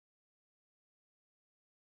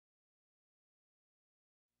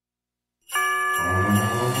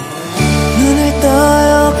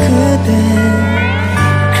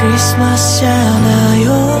크리스마스잖아요.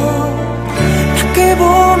 밖을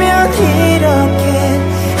보면 이렇게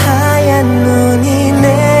하얀 눈이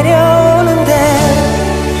내려오는데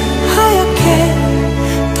하얗게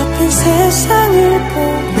덮인 세상을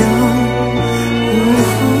보면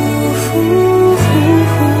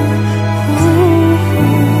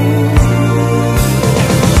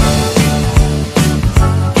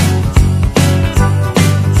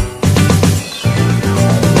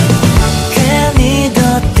괜히 더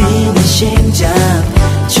뛰는 심장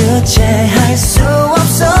주체할 수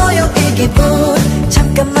없어요. 이 기분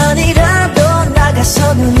잠깐만이라도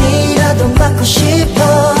나가서 눈이라도 맞고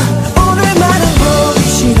싶어. 오늘만은 보기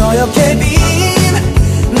싫어요 케빈.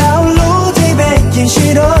 나 홀로 집에 있긴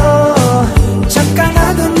싫어. 잠깐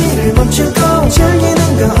하던 일을 멈추고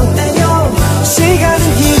즐기는 거 어때요?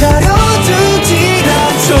 시간은 기다려주지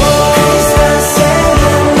않죠. 크리스마스에는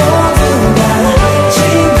모두 다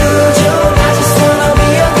친구죠. I just wanna be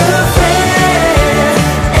a good friend.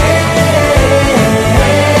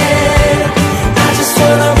 I just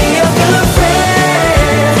wanna be a good friend.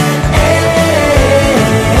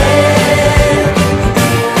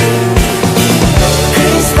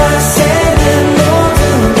 크리스마스에는 모두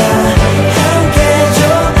다 함께죠.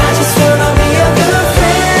 I just wanna be a good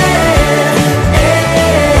friend.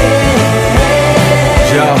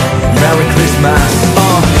 Yo, Merry Christmas.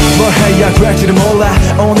 뭘 해야 될지를 몰라.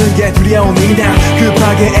 오늘 게 두려운 이날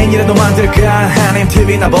급하게 애니라도 만들까 아님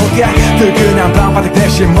TV나 볼까. 뜨끈한 밤바닥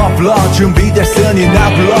대신 머플러 준비됐으니 나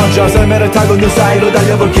불러줘. 썰매를 타고 눈 사이로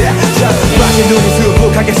달려볼게. 자, 밖에 눈이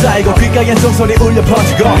수북하게 쌓이고 귓가엔 송소리 울려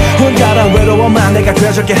퍼지고 혼자라 외로워만 내가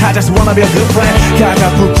되줄게. I just wanna be a good friend.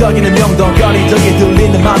 가장 북적이는 명동거리 저기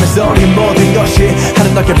들리는 맘의 소리 모든 것이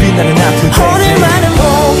하늘 넓게 빛나는 Not Today. 오늘만은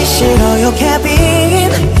보기 싫어요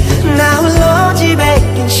케빈. 나 홀로 집에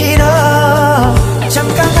있긴 싫어.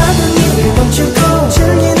 잠깐 하던 일을 멈추고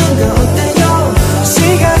즐기는 거 어때요?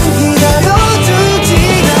 시간은 기다려주지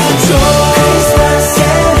않죠.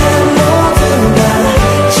 크리스마스에는 모두 다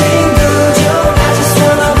친구죠. I just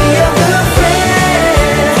wanna be a good friend.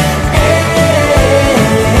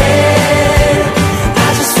 I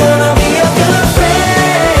just wanna be a good friend.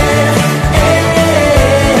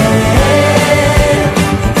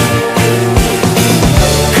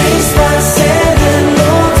 크리스마스에는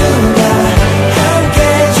모두 다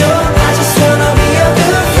함께죠. I just wanna be a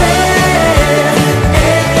good friend.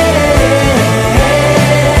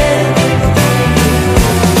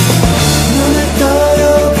 눈을 떠요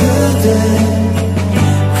그대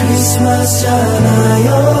크리스마스잖아요.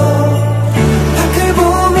 밖을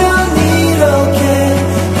보면 이렇게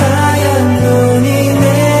하얀 눈이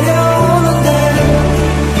내려오는데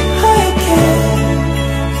하얗게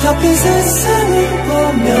덮인 세상을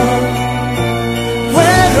보며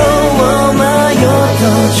외로워 마요. 더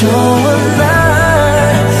좋은 날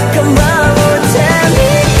금방 올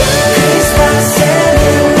테니까. 크리스마스에는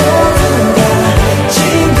모두 다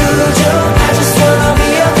친구죠. I just wanna be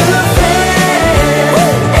a good friend.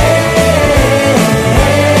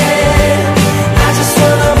 I just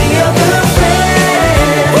wanna be a good friend.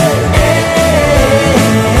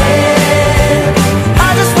 I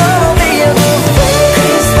just wanna be a good friend.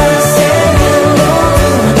 크리스마스에는 모두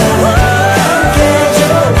다 함께죠.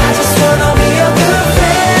 I just wanna be a good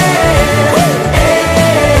friend.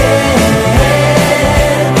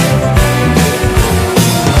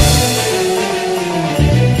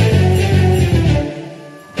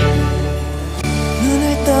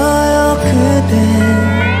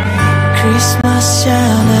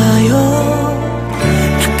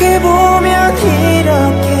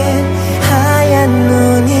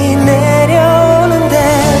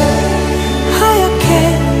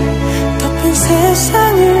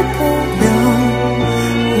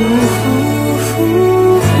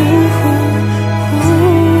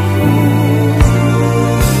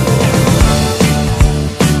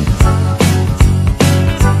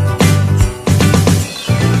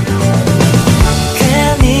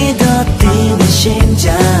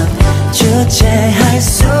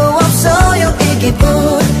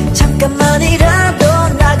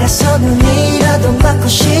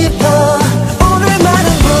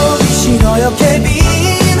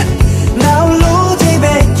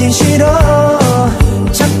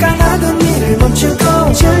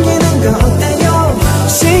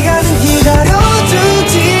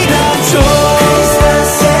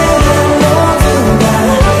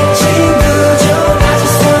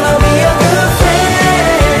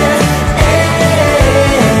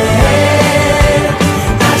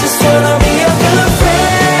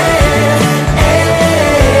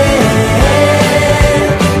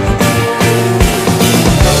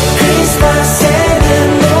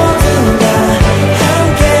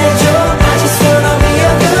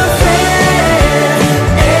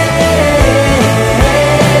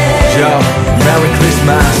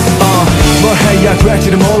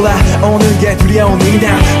 두려운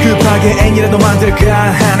이날 급하게 애니라도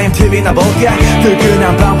만들까 한 MTV나 볼까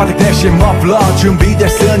뜨끈한 방바닥 대신 뭐 불러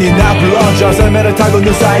준비됐으니 나 불러줘 설매를 타고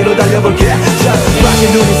눈 사이로 달려볼게 밖에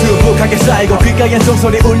눈이 수북하게 쌓이고 귓가엔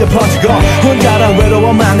종소리 울려 퍼지고 혼자란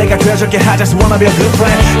외로움만 내가 되줄게 I just wanna be a good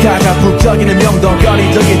friend 가장 북적이는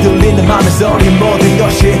명동거리 저기 들리는 맘의 소리 모든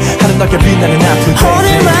것이 아름답게 빛나는 after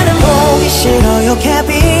오늘만은 보기 싫어요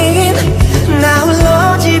케빈 나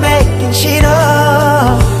홀로 집에 있긴 싫어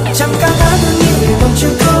잠깐 하던 일을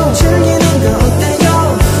멈추고 즐기는 거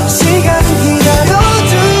어때요 시간은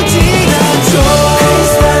기다려두지 않죠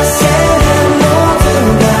크리스마스에는 모두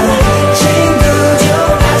다 친구죠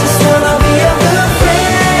I just wanna be a good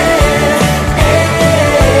friend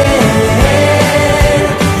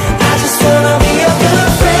I just wanna be a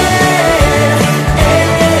good friend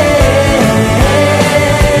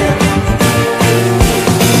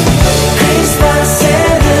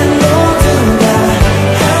크리스마스에는 모두 다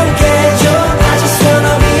함께죠 I just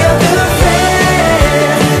wanna be a good friend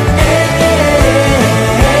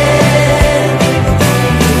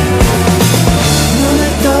눈을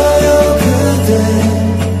떠요 그대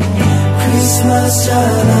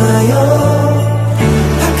크리스마스잖아요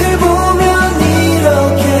밖을 보면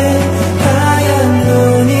이렇게 하얀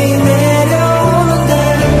눈이 내려오는데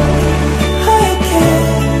하얗게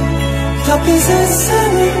덮인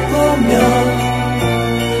세상을 보며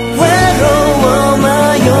외로워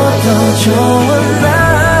마요 더 좋은 날